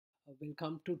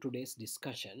Welcome to today's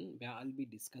discussion where I'll be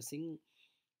discussing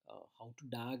how to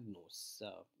diagnose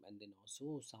and then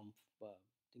also some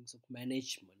things of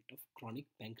management of chronic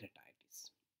pancreatitis.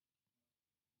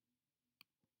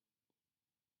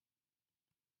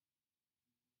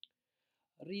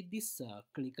 Read this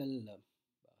clinical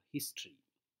history.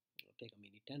 Take a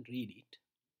minute and read it.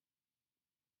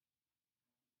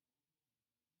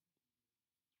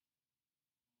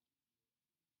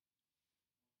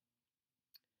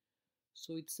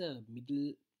 So it's a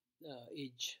middle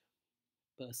age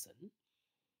person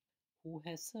who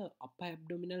has a upper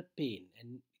abdominal pain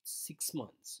and it's 6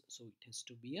 months. So it has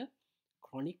to be a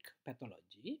chronic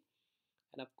pathology.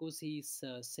 And of course, he is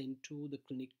sent to the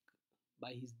clinic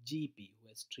by his GP who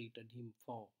has treated him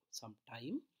for some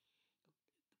time.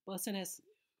 The person has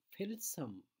felt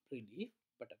some relief,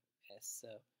 but as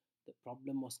the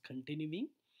problem was continuing,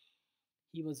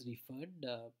 he was referred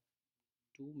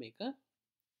to make a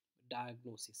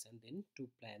diagnosis and then to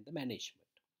plan the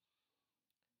management.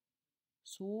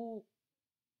 So,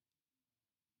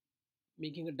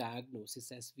 making a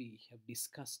diagnosis, as we have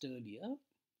discussed earlier,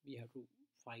 we have to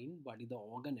find what is the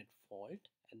organ at fault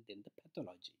and then the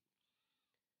pathology.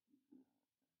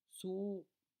 So,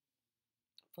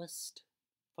 first,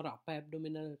 for upper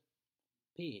abdominal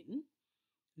pain,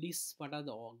 list what are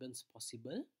the organs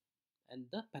possible and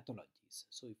the pathologies.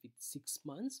 So if it's 6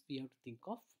 months, we have to think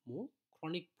of more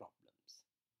chronic problems.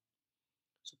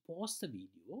 So pause the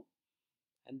video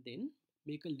and then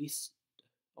make a list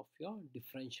of your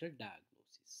differential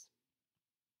diagnosis.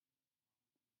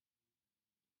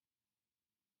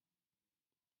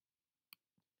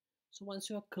 So once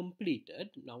you are completed,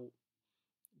 now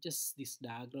just this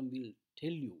diagram will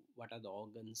tell you what are the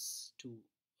organs to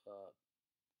uh,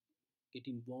 get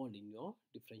involved in your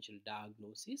differential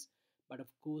diagnosis. But of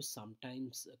course,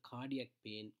 sometimes cardiac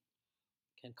pain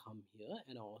can come here,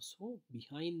 and also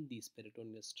behind these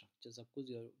peritoneal structures, of course,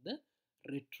 you have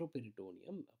the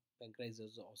retroperitoneum. Pancreas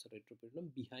is also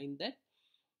retroperitoneum. Behind that,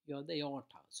 you have the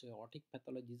aorta. So aortic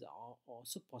pathologies are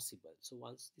also possible. So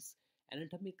once this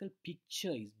anatomical picture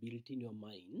is built in your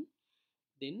mind,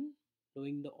 then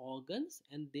knowing the organs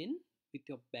and then with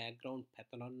your background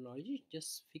pathology,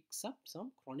 just fix up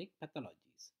some chronic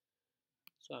pathologies.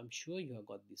 So I'm sure you have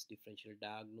got this differential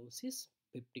diagnosis: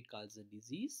 peptic ulcer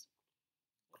disease,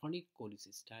 chronic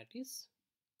cholecystitis,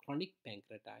 chronic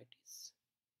pancreatitis,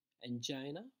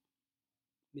 angina,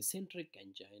 mesenteric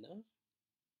angina,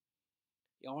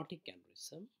 aortic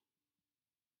aneurysm,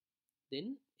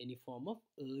 then any form of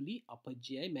early upper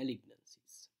GI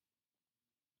malignancies.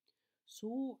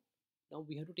 So now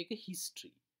we have to take a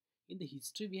history. In the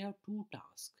history, we have two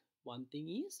tasks. One thing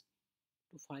is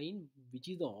to find which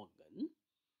is the organ,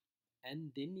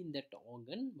 and then in that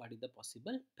organ, what is the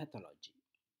possible pathology.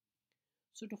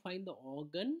 So to find the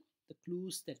organ, the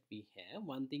clues that we have,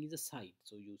 one thing is a site.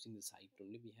 So using the site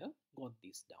only, we have got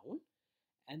this down.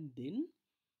 And then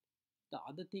the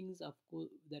other things, of course,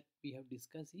 that we have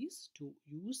discussed is to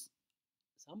use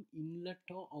some inlet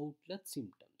or outlet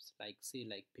symptoms, like say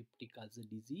like peptic ulcer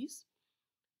disease.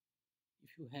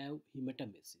 If you have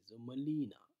hematemesis or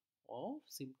melena or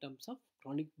symptoms of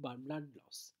chronic blood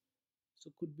loss, so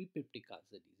could be peptic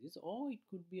ulcer disease, or it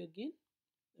could be again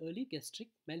early gastric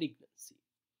malignancy,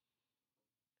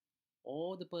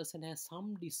 or the person has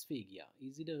some dysphagia.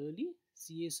 Is it early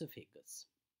C. esophagus?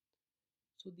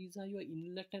 So these are your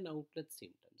inlet and outlet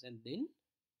symptoms, and then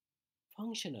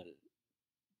functional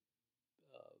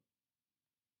uh,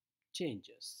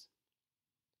 changes.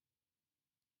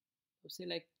 So say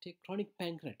like take chronic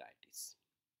pancreatitis.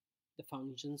 The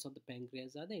functions of the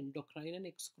pancreas are the endocrine and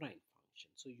exocrine function.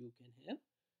 So you can have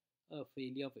a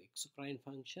failure of exocrine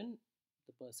function,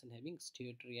 the person having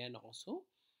steatohepatitis, and also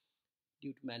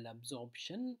due to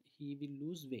malabsorption, he will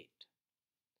lose weight.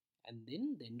 And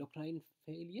then the endocrine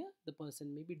failure, the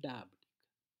person may be diabetic.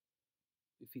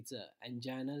 If it's a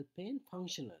anginal pain,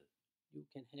 functional, you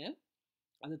can have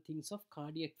other things of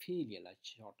cardiac failure like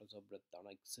shortness of breath on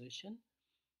exertion,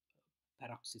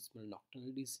 paroxysmal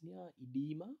nocturnal dyspnea,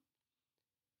 edema.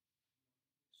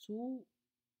 So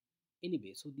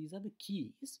anyway, so these are the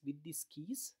keys. With these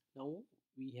keys, now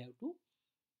we have to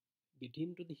get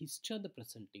into the history of the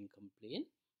presenting complaint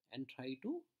and try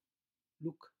to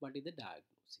look what is the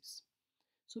diagnosis.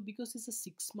 So because it's a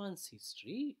 6 months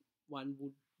history, one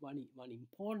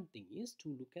important thing is to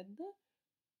look at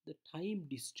the time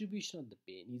distribution of the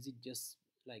pain. Is it just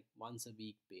like once a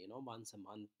week pain or once a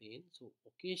month pain? So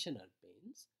occasional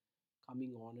pains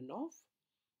coming on and off,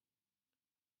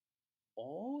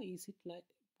 or is it like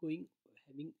going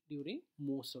having during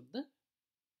most of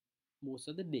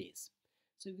the days?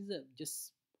 So if it's a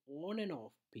just on and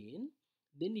off pain,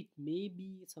 then it may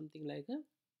be something like a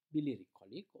biliary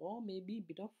colic or maybe a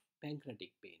bit of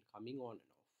pancreatic pain coming on and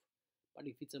off. But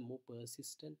if it's a more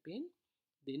persistent pain,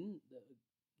 then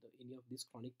any of these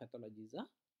chronic pathologies are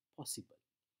possible.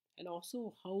 And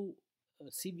also how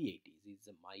severe it is. Is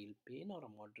a mild pain or a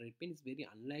moderate pain? Is very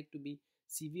unlike to be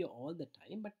severe all the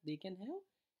time, but they can have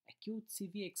acute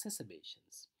severe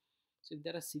exacerbations. So if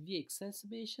there are severe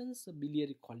exacerbations, a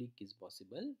biliary colic is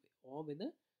possible, or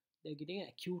whether they're getting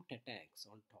acute attacks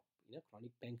on top,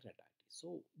 chronic pancreatitis.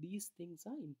 So these things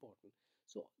are important.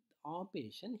 So our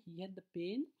patient, he had the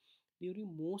pain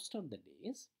during most of the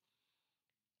days,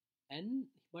 and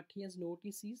what he has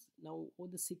noticed is now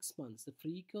over the 6 months, the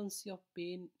frequency of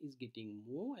pain is getting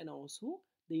more, and also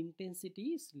the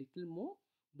intensity is little more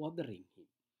bothering him.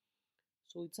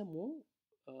 So it's a more,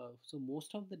 so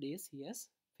most of the days he has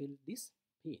felt this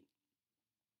pain.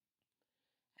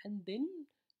 And then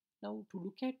now to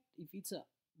look at if it's a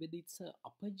whether it's a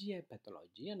upper GI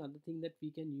pathology, another thing that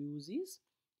we can use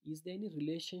is there any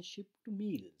relationship to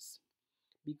meals?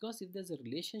 Because if there's a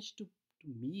relationship to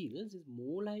meals, it's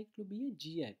more likely to be a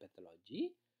GI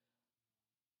pathology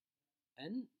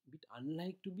and bit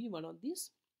unlike to be one of these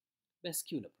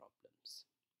vascular problems.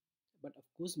 But of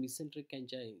course, mesenteric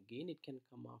angina again it can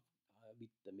come up with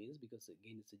the meals because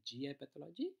again it's a GI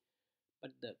pathology.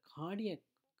 But the cardiac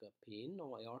pain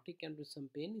or aortic aneurysm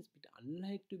pain is bit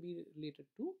unlike to be related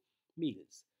to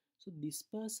meals. So this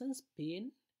person's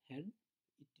pain had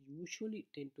it usually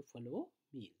tend to follow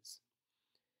meals.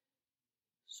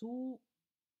 So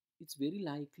it's very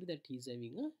likely that he's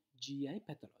having a GI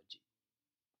pathology.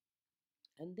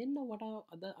 And then now what are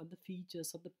other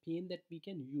features of the pain that we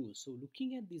can use? So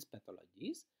looking at these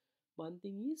pathologies, one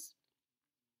thing is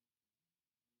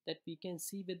that we can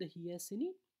see whether he has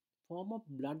any form of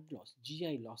blood loss,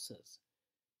 GI losses.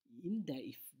 In there,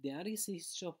 if there is a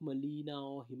history of melena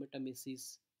or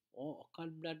hematemesis or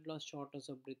occult blood loss, shortness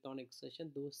of breath on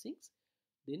exertion, those things,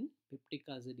 then peptic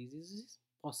ulcer disease is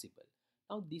possible.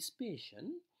 Now this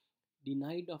patient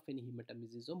denied of any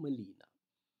hematemesis or melena.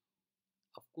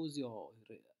 Of course,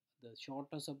 the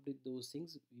shortness of breath, those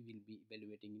things we will be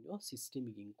evaluating in your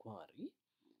systemic inquiry.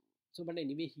 So, but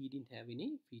anyway, he didn't have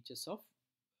any features of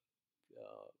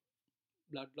uh,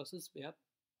 blood losses where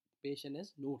patient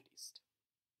has noticed.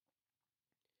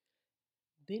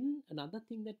 Then another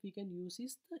thing that we can use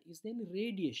is then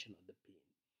radiation of the pain,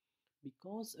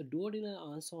 because a duodenal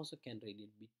ulcer also can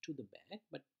radiate bit to the back,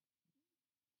 but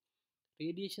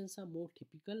radiations are more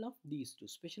typical of these two,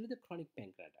 especially the chronic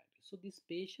pancreatitis. So this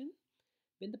patient,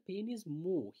 when the pain is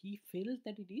more, he felt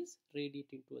that it is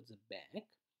radiating towards the back.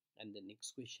 And the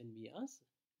next question we asked,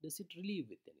 does it relieve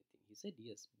with anything? He said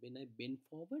yes. When I bend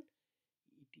forward,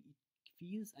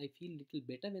 I feel little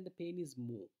better when the pain is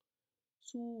more.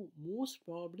 So most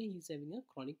probably he's having a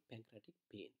chronic pancreatic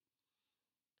pain.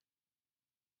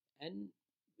 And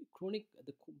chronic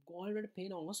the gallbladder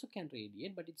pain also can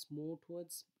radiate, but it's more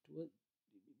to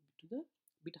the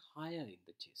bit higher in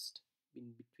the chest,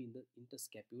 in between the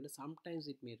interscapular. Sometimes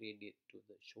it may radiate to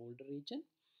the shoulder region.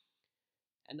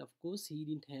 And of course he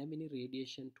didn't have any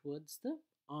radiation towards the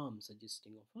arm,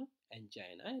 suggesting of a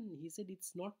angina, and he said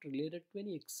it's not related to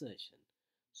any exertion.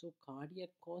 So cardiac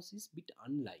cause is bit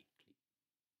unlikely.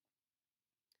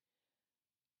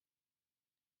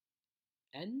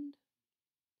 And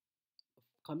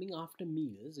coming after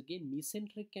meals, again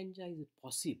mesenteric angina is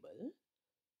possible,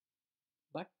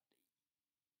 but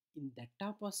in that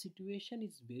type of situation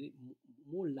it's very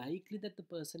more likely that the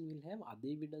person will have other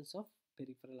evidence of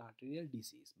peripheral arterial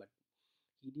disease. But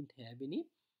he didn't have any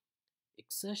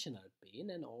exertional pain,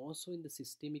 and also in the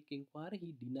systemic inquiry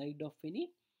he denied of any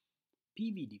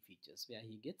PVD features where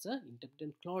he gets a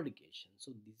intermittent claudication.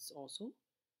 So this also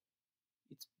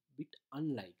it's bit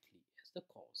unlikely as the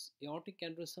cause. Aortic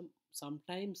aneurysm,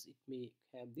 sometimes it may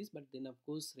have this, but then of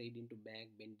course radiant to back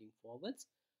bending forwards,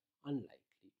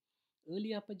 unlikely.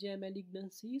 Early upper GI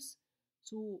malignancies,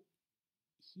 so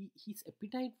his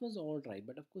appetite was all right,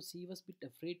 but of course he was a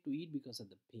bit afraid to eat because of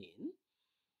the pain,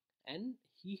 and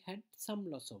he had some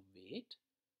loss of weight.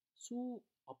 So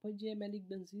upper GI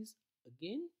malignancies,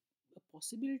 again a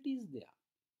possibility is there,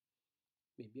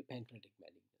 maybe a pancreatic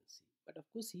malignancy, but of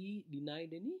course he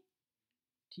denied any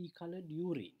tea colored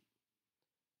urine,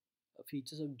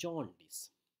 features of jaundice.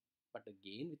 But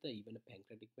again, with even a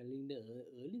pancreatic malignancy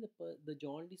early, the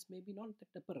jaundice may be not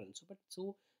that apparent.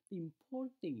 So the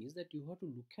important thing is that you have to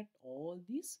look at all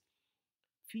these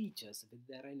features. If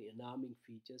there are any alarming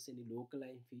features, any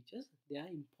localized features, they are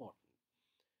important.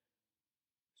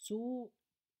 So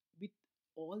with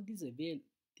all these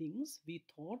things, we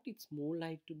thought it's more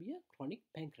like to be a chronic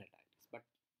pancreatitis, but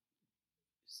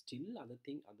still other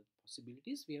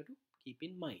possibilities we have to keep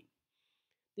in mind.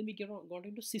 Then we got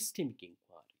into systemic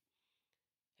inquiry,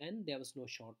 and there was no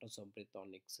shortness of breath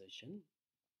on exertion,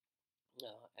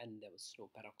 and there was no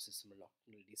paroxysmal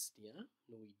nocturnal dyspnea,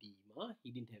 no edema.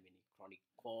 He didn't have any chronic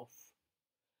cough,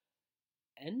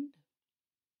 and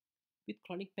with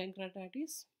chronic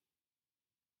pancreatitis,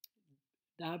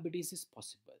 diabetes is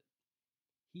possible.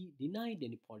 He denied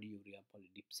any polyuria,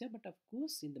 polydipsia, but of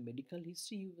course, in the medical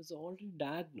history, he was already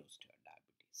diagnosed with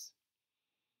diabetes.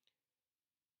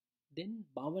 Then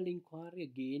bowel inquiry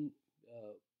again,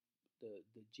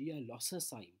 the GI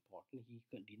losses are important.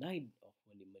 He denied of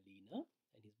melina,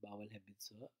 and his bowel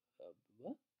habits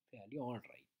were fairly all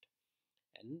right.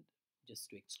 And just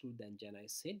to exclude the angina, I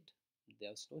said there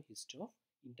was no history of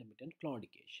intermittent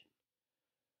claudication.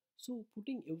 So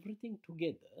putting everything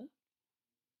together,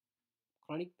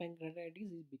 chronic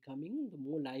pancreatitis is becoming the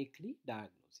more likely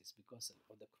diagnosis because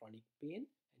of the chronic pain,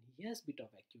 and he has a bit of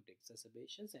acute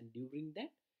exacerbations, and during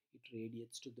that it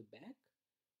radiates to the back,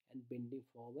 and bending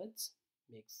forwards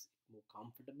makes it more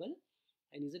comfortable,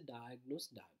 and is a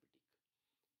diagnosed diabetic.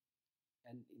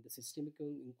 And in the systemic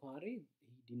inquiry,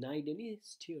 he denied any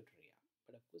steatorrhea,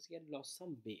 but of course he had lost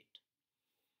some weight.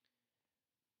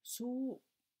 So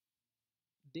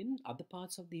then other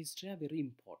parts of the history are very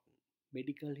important.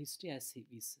 Medical history, as he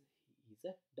is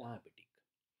a diabetic.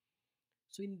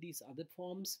 So in these other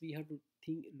forms, we have to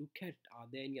look at, are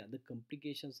there any other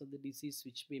complications of the disease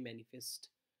which may manifest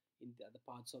in the other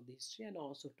parts of the history, and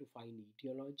also to find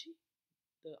etiology.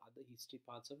 The other history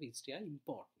parts of history are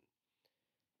important.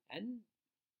 And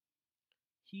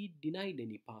he denied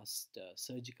any past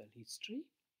surgical history.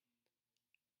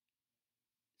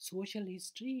 Social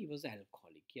history, he was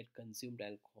alcoholic. He had consumed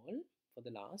alcohol for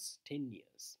the last 10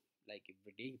 years. Like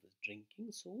every day he was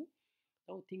drinking. So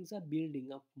now things are building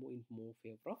up more in more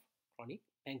favor of chronic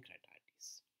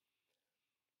pancreatitis.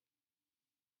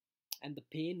 And the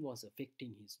pain was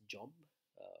affecting his job.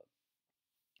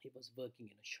 He was working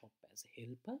in a shop as a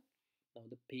helper. Now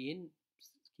the pain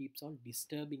keeps on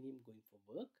disturbing him going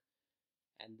for work,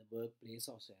 and the workplace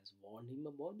also has warned him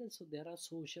about that. So there are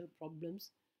social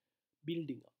problems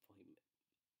building up for him.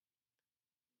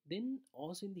 Then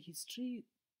also in the history,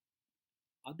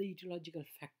 other etiological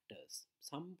factors.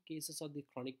 Some cases of the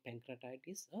chronic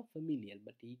pancreatitis are familial,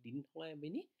 but he didn't have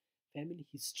any family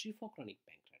history for chronic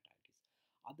pancreatitis.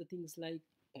 Other things like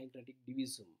pancreatic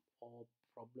divisum or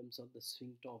problems of the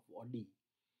sphincter of Oddi.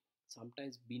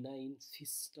 Sometimes benign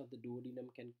cyst of the duodenum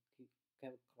can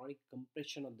have chronic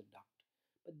compression of the duct.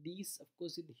 But these, of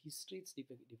course, in the history, it's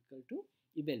difficult to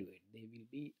evaluate. They will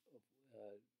be,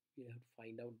 we have to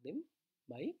find out them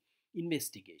by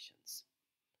investigations.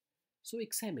 So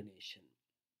examination.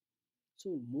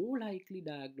 So more likely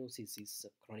diagnosis is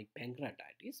chronic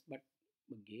pancreatitis, but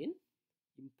again,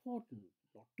 important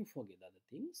not to forget other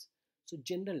things. So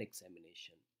general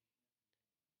examination.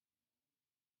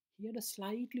 He had a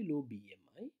slightly low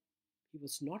BMI. He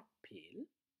was not pale.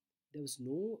 There was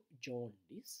no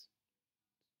jaundice.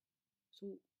 So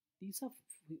these are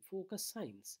focus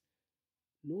signs.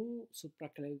 No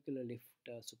supraclavicular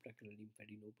left supraclavicular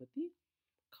lymphadenopathy.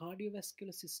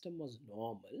 Cardiovascular system was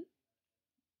normal.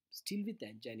 Still with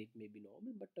angina it may be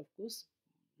normal, but of course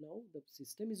now the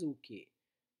system is okay,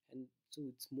 and so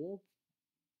it's more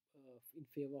in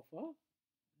favor of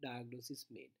a diagnosis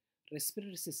made.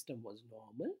 Respiratory system was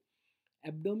normal.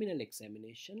 Abdominal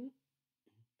examination,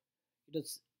 it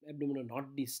was abdominal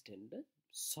not distended,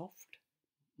 soft,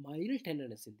 mild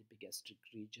tenderness in the epigastric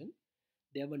region.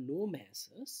 There were no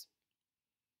masses,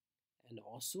 and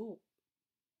also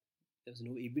there was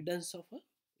no evidence of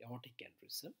a aortic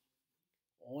aneurysm.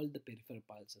 All the peripheral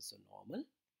pulses are normal.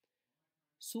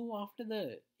 So after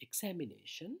the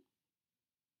examination,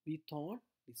 we thought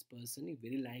this person is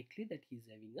very likely that he is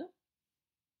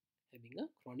having a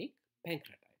chronic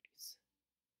pancreatitis.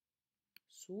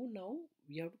 So now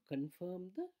we have to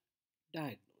confirm the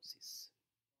diagnosis.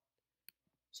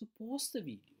 So pause the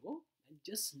video and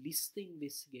just list the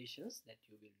investigations that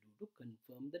you will do to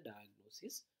confirm the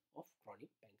diagnosis of chronic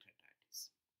pancreatitis.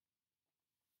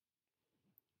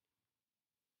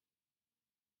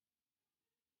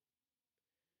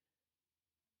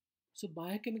 So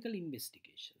biochemical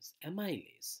investigations,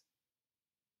 amylase.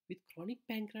 With chronic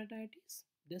pancreatitis,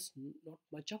 there's not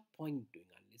much of point doing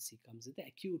unless he comes with the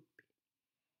acute pain.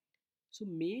 So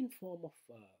main form of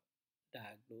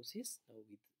diagnosis, now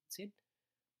we said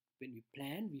when we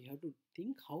plan, we have to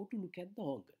think how to look at the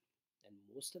organ. And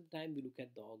most of the time we look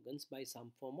at the organs by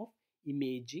some form of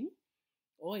imaging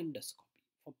or endoscopy.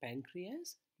 For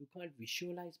pancreas, you can't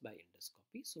visualize by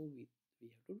endoscopy, so we have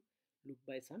to look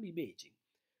by some imaging.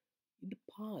 In the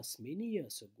past, many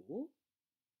years ago,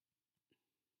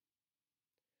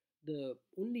 The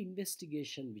only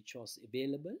investigation which was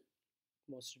available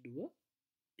was to do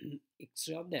a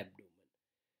X-ray of the abdomen,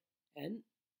 and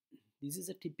this is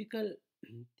a typical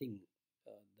thing.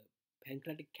 The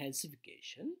pancreatic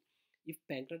calcification. If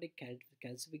pancreatic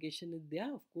calcification is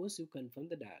there, of course you confirm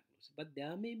the diagnosis. But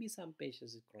there may be some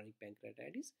patients with chronic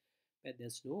pancreatitis where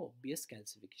there's no obvious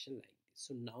calcification like this.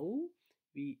 So now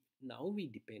we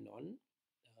depend on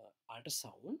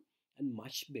ultrasound, and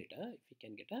much better if we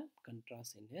can get a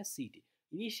contrast enhanced CT.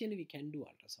 Initially, we can do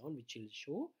ultrasound, which will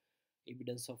show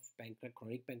evidence of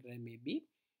chronic pancreatitis may be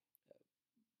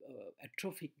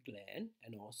atrophic gland,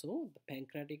 and also the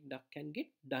pancreatic duct can get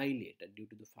dilated due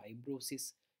to the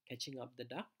fibrosis catching up the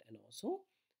duct, and also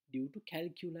due to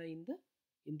calculi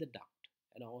in the duct,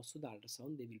 and also the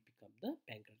ultrasound they will pick up the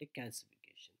pancreatic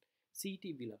calcification.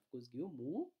 CT will of course give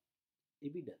more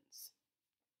evidence.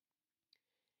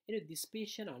 This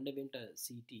patient underwent a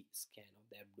CT scan of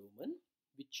the abdomen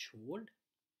which showed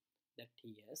that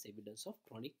he has evidence of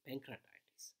chronic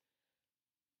pancreatitis.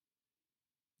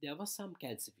 There was some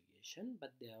calcification,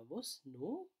 but there was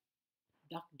no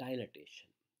duct dilatation.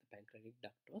 The pancreatic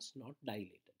duct was not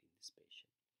dilated in this patient.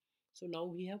 So now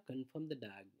we have confirmed the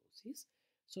diagnosis.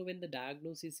 So when the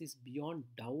diagnosis is beyond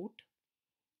doubt,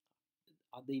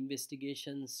 other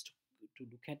investigations to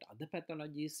look at other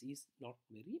pathologies is not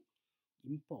very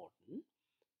important.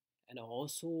 And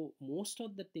also most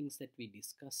of the things that we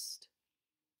discussed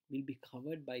will be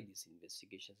covered by these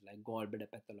investigations, like gallbladder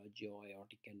pathology or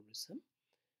aortic aneurysm.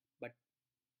 But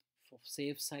for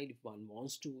safe side, if one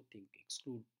wants to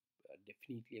exclude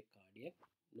definitely a cardiac,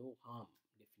 no harm,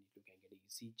 definitely you can get a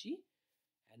ECG.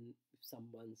 And if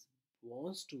someone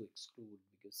wants to exclude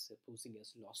because supposing he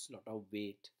has lost a lot of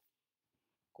weight,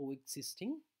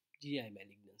 coexisting GI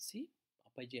malignancy,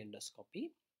 upper GI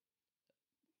endoscopy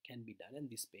can be done. And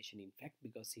this patient, in fact,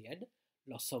 because he had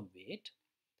loss of weight,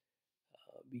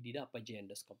 we did upper GI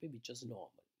endoscopy, which was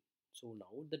normal. So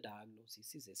now the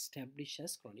diagnosis is established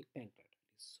as chronic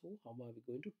pancreatitis. So how are we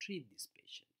going to treat this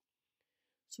patient?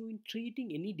 So in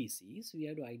treating any disease, we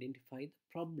have to identify the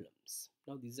problems.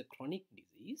 Now this is a chronic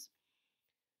disease.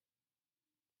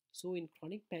 So in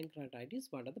chronic pancreatitis,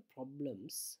 what are the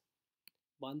problems?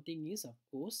 One thing is, of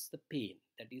course, the pain.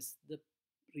 That is the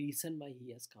reason why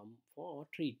he has come for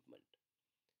treatment.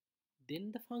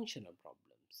 Then the functional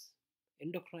problems,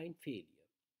 endocrine failure.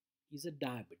 He's a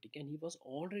diabetic and he was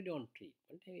already on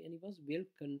treatment and he was well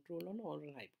controlled on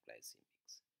oral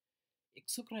hypoglycemics.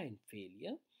 Exocrine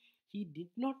failure, he did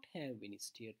not have any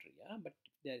steatorrhea, but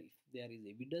if there is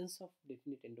evidence of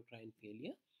definite endocrine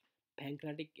failure,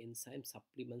 pancreatic enzyme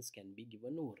supplements can be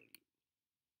given orally.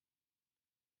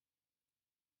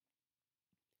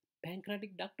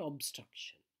 Pancreatic duct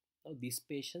obstruction. Now this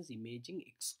patient's imaging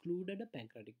excluded a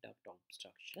pancreatic duct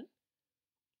obstruction,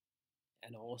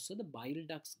 and also the bile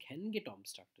ducts can get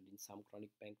obstructed in some chronic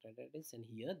pancreatitis, and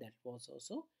here that was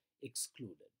also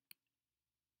excluded.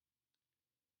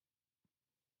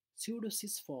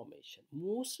 Pseudocyst formation.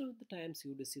 Most of the time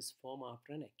pseudocysts form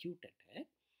after an acute attack,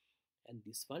 and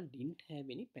this one didn't have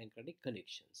any pancreatic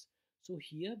collections. So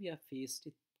here we are faced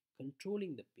with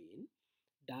controlling the pain.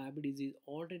 Diabetes is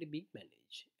already being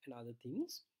managed, and other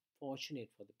things, fortunate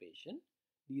for the patient,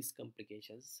 these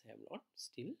complications have not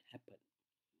still happened.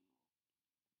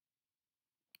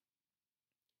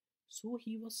 So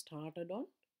he was started on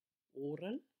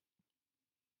oral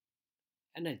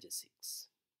analgesics.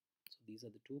 So these are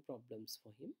the two problems for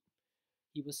him.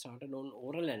 He was started on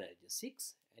oral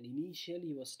analgesics, and initially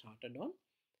he was started on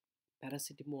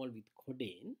paracetamol with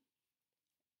codeine,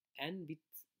 and with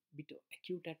bit of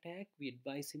acute attack we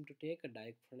advise him to take a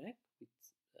diclofenac with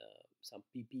some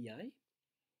PPI.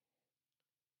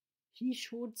 He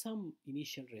showed some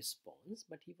initial response,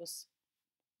 but he was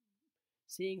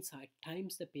saying at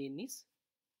times the pain is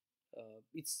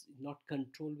it's not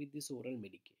controlled with this oral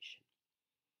medication.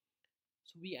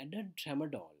 So we added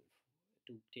tramadol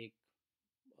to take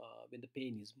when the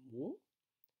pain is more,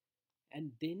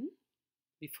 and then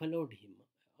we followed him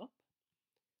up.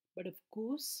 But of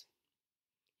course,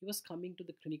 he was coming to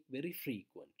the clinic very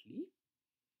frequently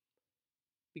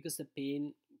because the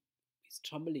pain is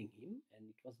troubling him and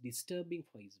it was disturbing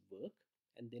for his work.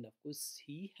 And then of course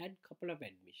he had a couple of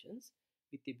admissions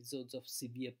with episodes of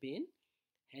severe pain,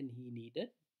 and he needed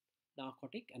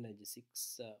narcotic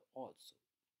analgesics also.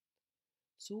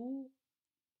 So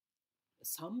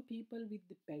some people with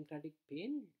the pancreatic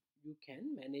pain you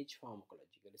can manage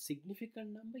pharmacologically. A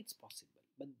significant number it's possible,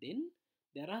 but then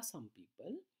there are some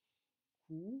people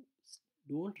who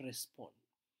don't respond,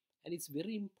 and it's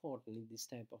very important in this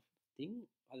type of thing.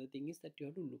 Other thing is that you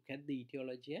have to look at the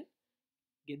etiology and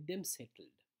get them settled.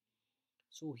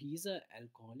 So he's a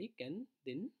alcoholic, and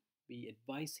then we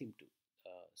advise him to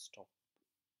stop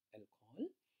alcohol.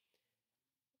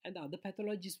 And the other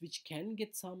pathologies which can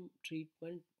get some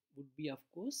treatment would be, of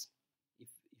course, if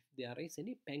there is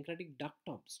any pancreatic duct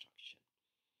obstruction,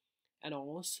 and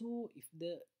also if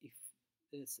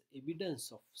there's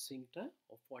evidence of sphincter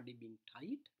of body being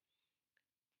tight,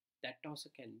 that also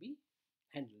can be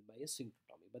handled by a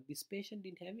sphincterotomy. But this patient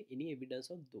didn't have any evidence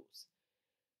of those.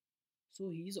 So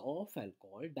he's off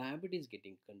alcohol, diabetes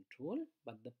getting control,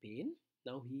 but the pain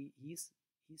now he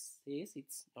says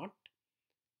it's not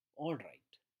all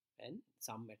right, and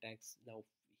some attacks now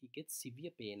he gets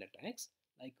severe pain attacks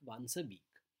like once a week,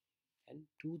 and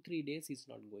 2-3 days he's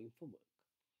not going for work.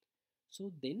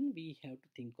 So then we have to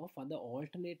think of other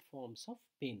alternate forms of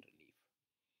pain relief.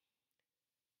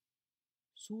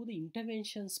 So the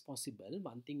interventions possible,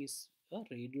 one thing is a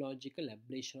radiological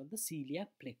ablation of the celiac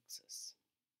plexus.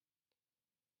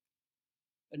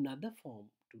 Another form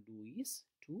to do is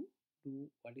to do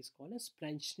what is called a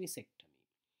splanchnicectomy,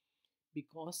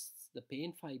 because the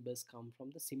pain fibers come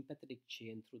from the sympathetic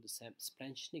chain through the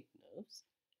splanchnic nerves,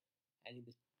 and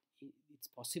it's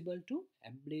possible to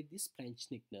ablate these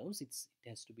splanchnic nerves. It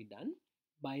has to be done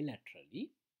bilaterally.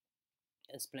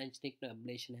 A splanchnic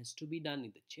ablation has to be done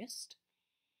in the chest.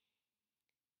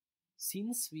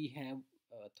 Since we have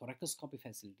thoracoscopy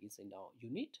facilities in our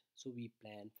unit, so we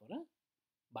plan for a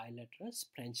bilateral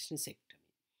splanchnicectomy.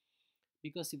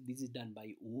 Because if this is done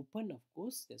by open, of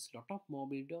course, there's a lot of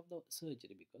mobility of the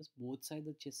surgery because both sides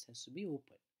of the chest has to be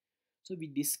open. So we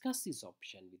discussed this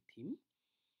option with him,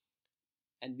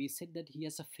 and we said that he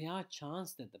has a fair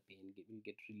chance that the pain will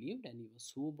get relieved, and he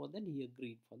was so bothered he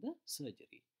agreed for the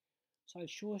surgery. So I'll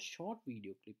show a short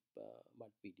video clip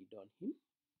what we did on him.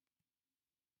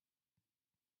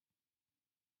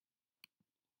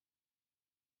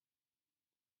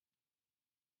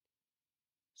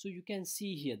 So you can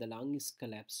see here the lung is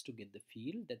collapsed to get the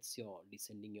feel. That's your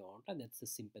descending aorta. That's the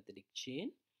sympathetic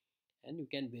chain. And you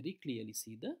can very clearly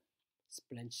see the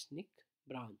splanchnic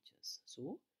branches.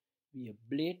 So we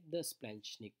ablate the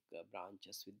splanchnic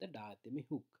branches with the diathermy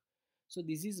hook. So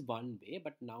this is one way,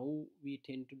 but now we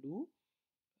tend to do,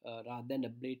 rather than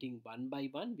ablating one by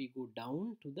one, we go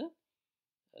down to the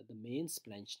main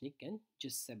splanchnic and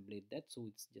just ablate that. So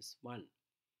it's just one.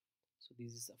 So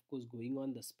this is of course going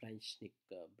on the splanchnic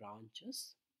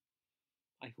branches.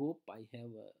 I hope I have,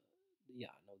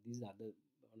 yeah, now these are the,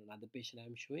 on another patient I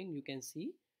am showing, you can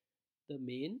see the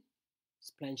main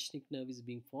splanchnic nerve is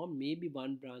being formed. Maybe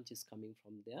one branch is coming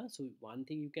from there. So one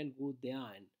thing, you can go there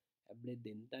and ablate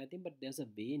the entire thing, but there's a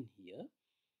vein here.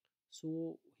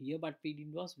 So here what we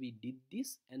did was we did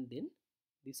this and then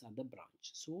this other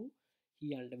branch. So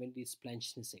he underwent his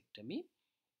splanchnicectomy,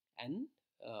 and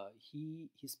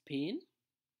his pain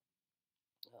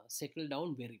settled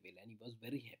down very well, and he was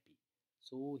very happy.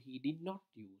 So he did not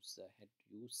had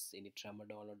to use any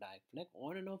tramadol or diaclonic.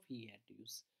 On and off he had to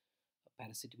use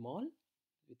paracetamol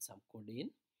with some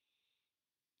codeine,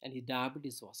 and his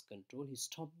diabetes was controlled. He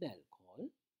stopped the alcohol,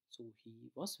 so he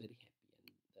was very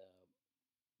happy,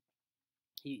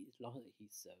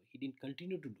 and he didn't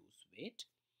continue to lose weight.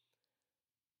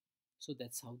 So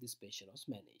that's how this patient was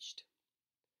managed.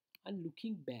 And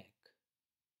looking back,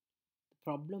 the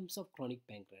problems of chronic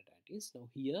pancreatitis. Now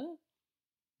here,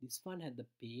 this one had the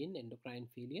pain, endocrine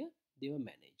failure. They were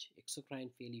managed.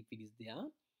 Exocrine failure, if it is there,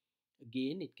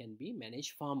 again it can be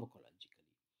managed pharmacologically.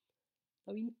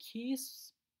 Now in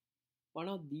case one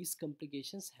of these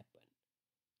complications happen,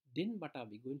 then what are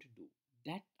we going to do?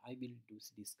 That I will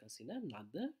discuss in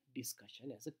another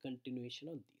discussion as a continuation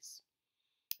of this.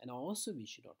 And also we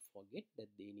should not forget that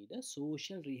they need a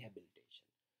social rehabilitation.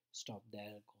 Stop the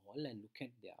alcohol and look at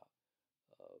their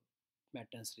uh,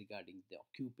 matters regarding the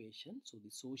occupation. So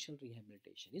the social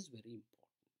rehabilitation is very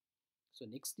important. So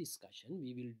next discussion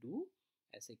we will do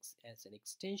as an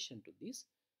extension to this,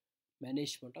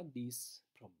 management of these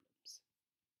problems.